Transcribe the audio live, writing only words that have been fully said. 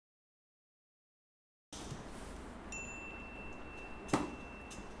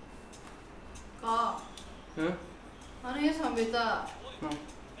Huh? I want to use computer. No.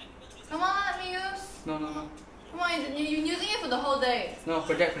 Come on, let me use. No. Come on, you're using it for the whole day. No,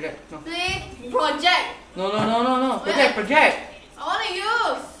 project. No. Please, project. No. Project. I want to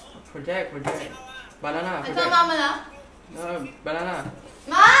use. Project. Banana. I tell Mom now. No, banana.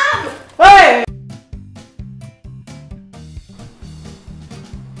 Mom! Hey!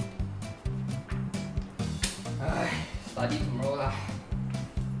 Study tomorrow lah.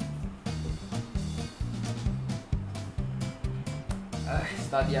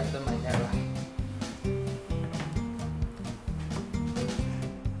 Study after my nap lah.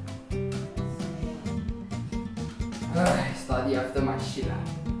 Study after my shit lah.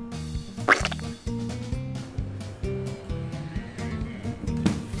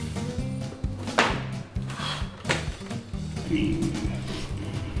 Is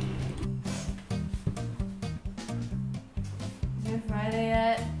it Friday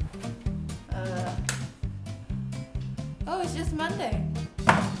yet? Oh, it's just Monday.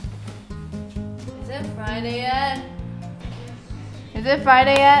 Is it Friday yet? Is it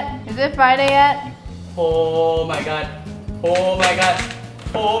Friday yet? Is it Friday yet? Oh my god. Oh my god.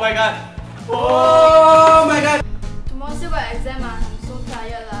 Oh my god. Oh my god. Tomorrow still got exam. I'm so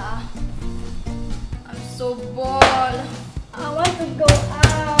tired lah. I'm so bored. I want to go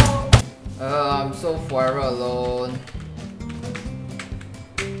out. I'm so forever alone.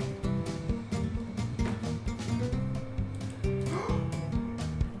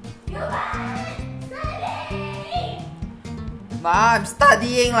 Ma, I'm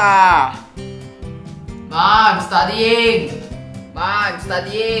studying lah. Ma, I'm studying.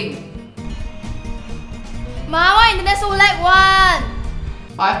 Ma, why internet so lag one?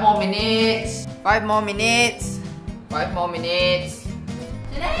 5 more minutes.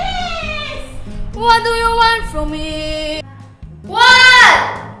 Janice! What do you want from me?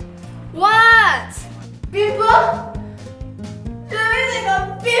 What? Pimple? Janice, I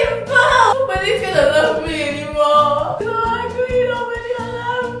got pimple! Nobody gonna love me anymore. So ugly, nobody will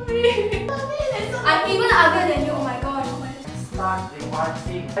love me. I'm even uglier than you, oh my gosh. Starting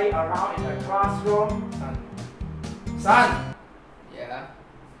watching play around in the classroom. Son. Yeah.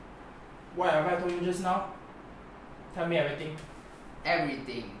 What have I told you just now? Tell me everything.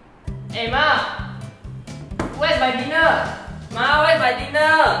 Everything. Hey Ma! Where's my dinner? Ma, where's my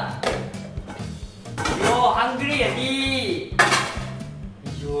dinner? Yo, hungry already.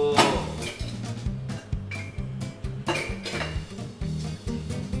 Yo.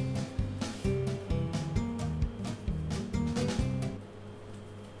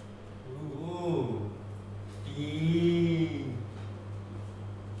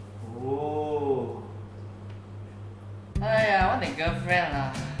 I want a girlfriend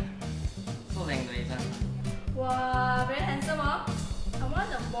lah. So language lah. Wow, very handsome, huh? I want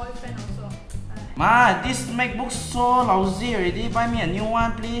a boyfriend also. Ma, this MacBook so lousy already. Buy me a new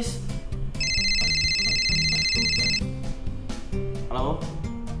one, please. Hello?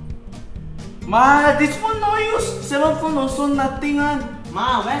 Ma, this one no use. 7 phone also nothing one.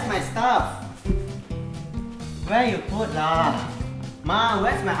 Ma, where's my stuff? Where you put lah? Ma,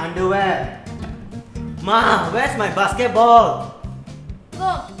 where's my underwear? Ma, where's my basketball?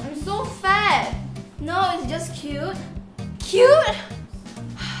 Look, I'm so fat. No, it's just cute. Cute?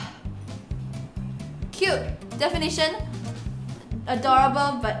 Cute. Definition,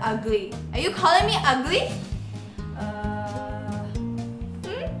 adorable but ugly. Are you calling me ugly?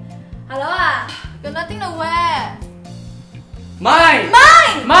 Hello ah? Got nothing to wear. Mine!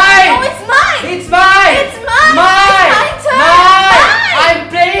 Mine! Mine! Oh, it's mine! It's mine!